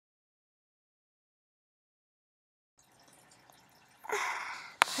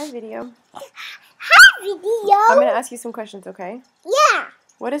Hi, video. Hi, video. I'm going to ask you some questions, okay? Yeah.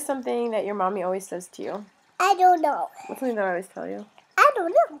 What is something that your mommy always says to you? I don't know. What's something that I always tell you? I don't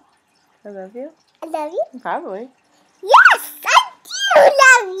know. I love you? I love you. Probably. Yes, I do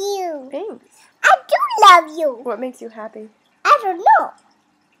love you. Thanks. I do love you. What makes you happy? I don't know.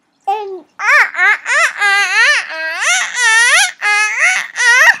 And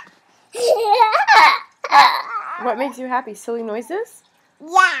What makes you happy? Silly noises?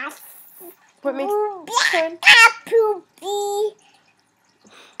 Yes. What makes Poopy.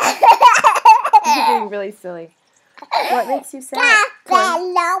 You're being really silly. What makes you sad?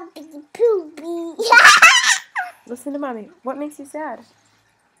 Poopy. Listen to mommy. What makes you sad?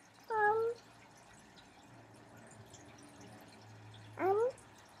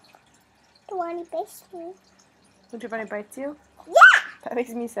 Giovanni bites me. When Giovanni bites you? Yeah. That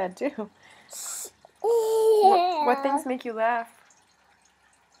makes me sad too. What things make you laugh?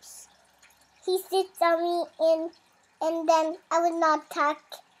 He sits on me and then I would not talk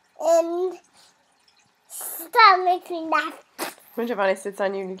and that makes me laugh. When Giovanni sits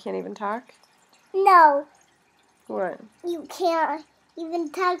on you and you can't even talk? No, What? you can't even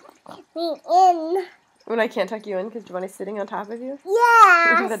tuck me in. When I can't tuck you in because Giovanni's sitting on top of you?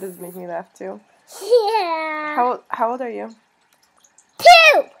 Yeah. That does make me laugh too. Yeah. How old are you?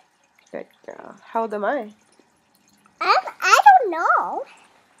 2. Good girl. How old am I? I don't know.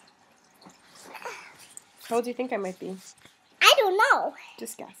 How old do you think I might be? I don't know.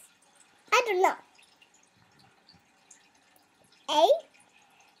 Just guess. I don't know. 8?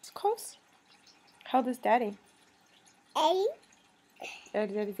 It's close. How old is Daddy? 8?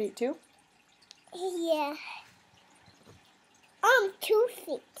 Daddy's 8 too? Yeah. 2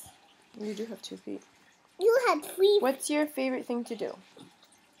 feet. You do have 2 feet. You had 3. What's your favorite thing to do?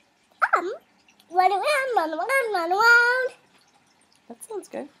 Run around, run around, run around. That sounds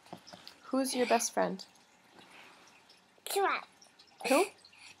good. Who's your best friend? Giraffe. Who?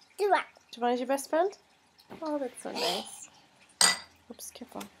 Giraffe. Giovanni's your best friend? Oh, that's so nice. Oops,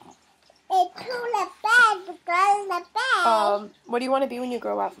 careful. It's to the bed, the girl in the bed. What do you want to be when you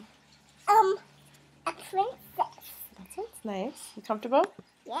grow up? A princess. That sounds nice. You comfortable?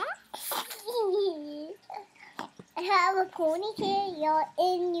 Yeah. I have a ponytail,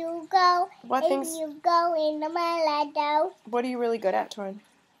 and you go. What and things? you go in the meadow. What are you really good at, Torin?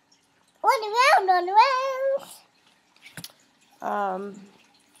 Run around.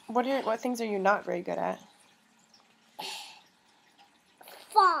 What things are you not very good at?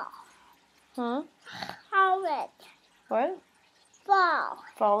 Fall. How it? What? Fall.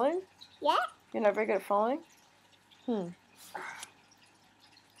 Falling? Yeah. You're not very good at falling?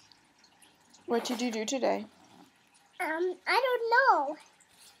 What did you do today? I don't know.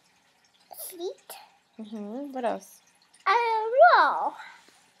 Sleep. What else? I don't know.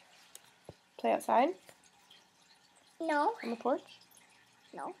 Play outside? No. On the porch?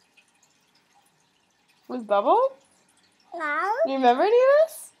 No. With Bubble? No. You remember any of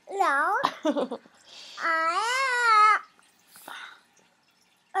this? No.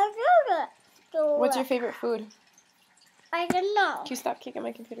 I do it. What's your favorite food? I don't know. Can you stop kicking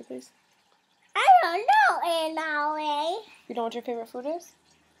my computer, please? I don't know, Annie. You know what your favorite food is?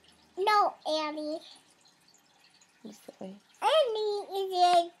 No, Annie. You silly. Annie, is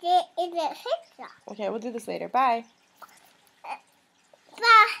it pizza? Okay, we'll do this later. Bye.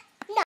 Bye.